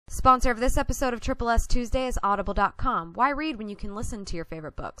Sponsor of this episode of Triple S Tuesday is Audible.com. Why read when you can listen to your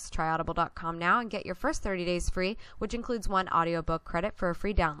favorite books? Try Audible.com now and get your first 30 days free, which includes 1 audiobook credit for a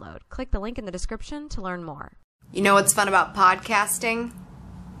free download. Click the link in the description to learn more. You know what's fun about podcasting?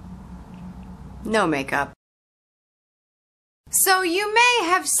 No makeup. So you may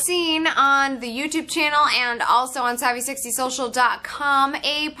have seen on the YouTube channel and also on SavvySexySocial.com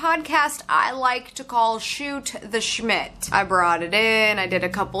a podcast I like to call Shoot the Schmidt. I brought it in, I did a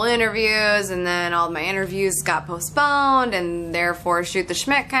couple interviews, and then all of my interviews got postponed, and therefore Shoot the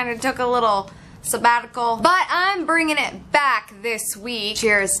Schmidt kind of took a little sabbatical. But I'm bringing it back this week.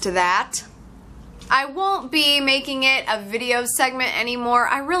 Cheers to that. I won't be making it a video segment anymore.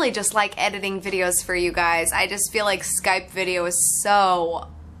 I really just like editing videos for you guys. I just feel like Skype video is so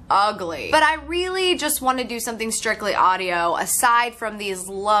ugly. But I really just want to do something strictly audio aside from these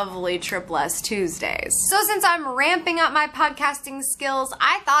lovely Triple S Tuesdays. So since I'm ramping up my podcasting skills,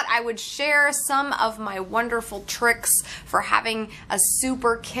 I thought I would share some of my wonderful tricks for having a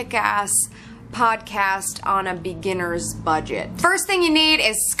super kick-ass podcast on a beginner's budget. First thing you need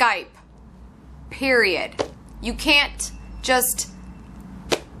is Skype. Period. You can't just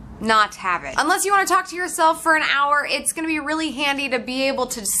not have it. Unless you want to talk to yourself for an hour, it's going to be really handy to be able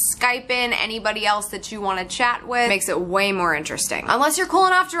to Skype in anybody else that you want to chat with. Makes it way more interesting. Unless you're cool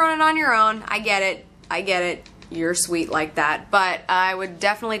enough to run it on your own. I get it. I get it. You're sweet like that. But I would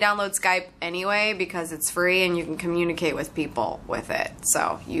definitely download Skype anyway because it's free and you can communicate with people with it.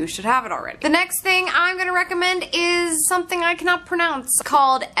 So you should have it already. The next thing I'm going to recommend is something I cannot pronounce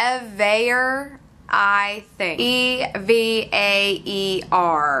called Evaer. I think. E-V-A-E-R.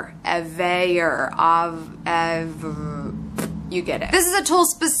 Evaer. You get it. This is a tool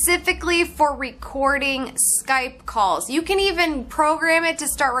specifically for recording Skype calls. You can even program it to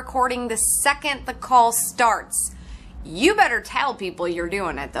start recording the second the call starts. You better tell people you're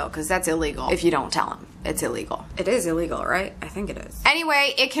doing it though, because that's illegal. If you don't tell them, it's illegal. It is illegal, right? I think it is.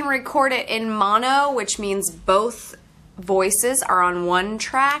 Anyway, it can record it in mono, which means both voices are on one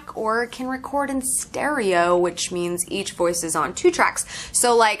track, or it can record in stereo, which means each voice is on 2 tracks.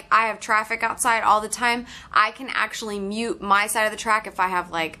 So like I have traffic outside all the time, I can actually mute my side of the track if I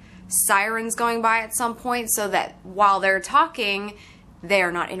have like sirens going by at some point so that while they're talking, they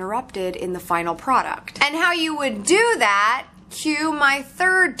are not interrupted in the final product. And how you would do that, cue my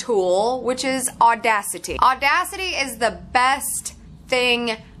third tool, which is Audacity. Audacity is the best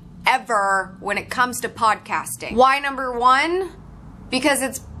thing ever when it comes to podcasting. Why number 1? Because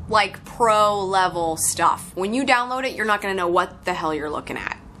it's like pro level stuff. When you download it, you're not gonna know what the hell you're looking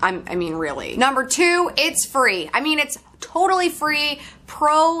at. I mean, really. Number 2, it's free. I mean, it's totally free,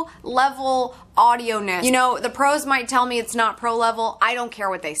 pro level audio-ness. You know, the pros might tell me it's not pro level. I don't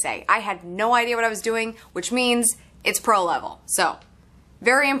care what they say. I had no idea what I was doing, which means it's pro level. So,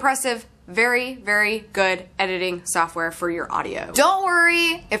 very impressive. Very, very good editing software for your audio. Don't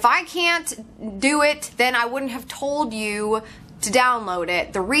worry, if I can't do it, then I wouldn't have told you to download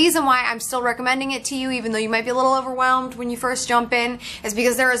it. The reason why I'm still recommending it to you, even though you might be a little overwhelmed when you first jump in, is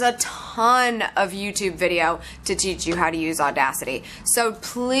because there is a ton of YouTube video to teach you how to use Audacity. So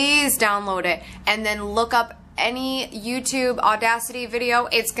please download it and then look up any YouTube Audacity video.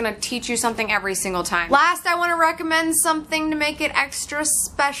 It's gonna teach you something every single time. Last, I want to recommend something to make it extra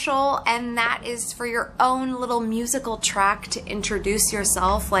special, and that is for your own little musical track to introduce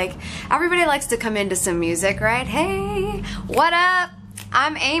yourself. Like, everybody likes to come into some music, right? Hey, what up?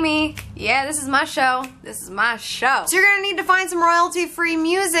 I'm Amy. Yeah, this is my show. This is my show. So you're gonna need to find some royalty-free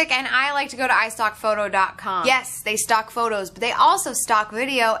music, and I like to go to iStockPhoto.com. Yes, they stock photos, but they also stock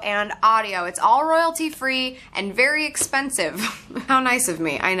video and audio. It's all royalty-free and very expensive. How nice of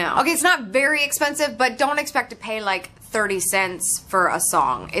me, I know. Okay, it's not very expensive, but don't expect to pay like 30 cents for a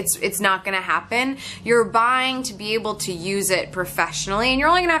song. It's not gonna happen. You're buying to be able to use it professionally, and you're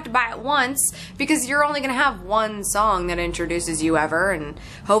only gonna have to buy it once because you're only gonna have one song that introduces you ever, and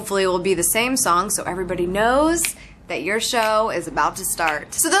hopefully it will be the same song so everybody knows that your show is about to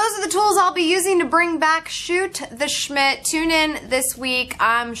start. So those are the tools I'll be using to bring back Shoot the Schmidt. Tune in this week.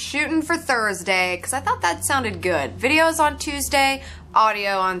 I'm shooting for Thursday because I thought that sounded good. Videos on Tuesday,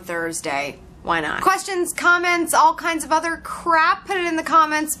 audio on Thursday. Why not? Questions, comments, all kinds of other crap, put it in the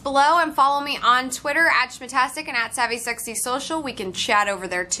comments below, and follow me on Twitter at Schmittastic and at SavvySexySocial. We can chat over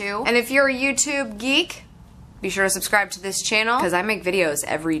there too. And if you're a YouTube geek, be sure to subscribe to this channel because I make videos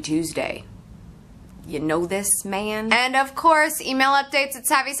every Tuesday. You know this, man? And of course, email updates at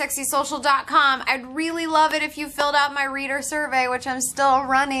SavvySexySocial.com. I'd really love it if you filled out my reader survey, which I'm still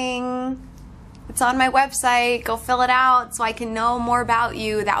running. It's on my website. Go fill it out so I can know more about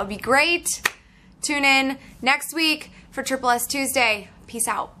you. That would be great. Tune in next week for Triple S Tuesday. Peace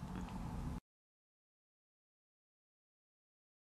out.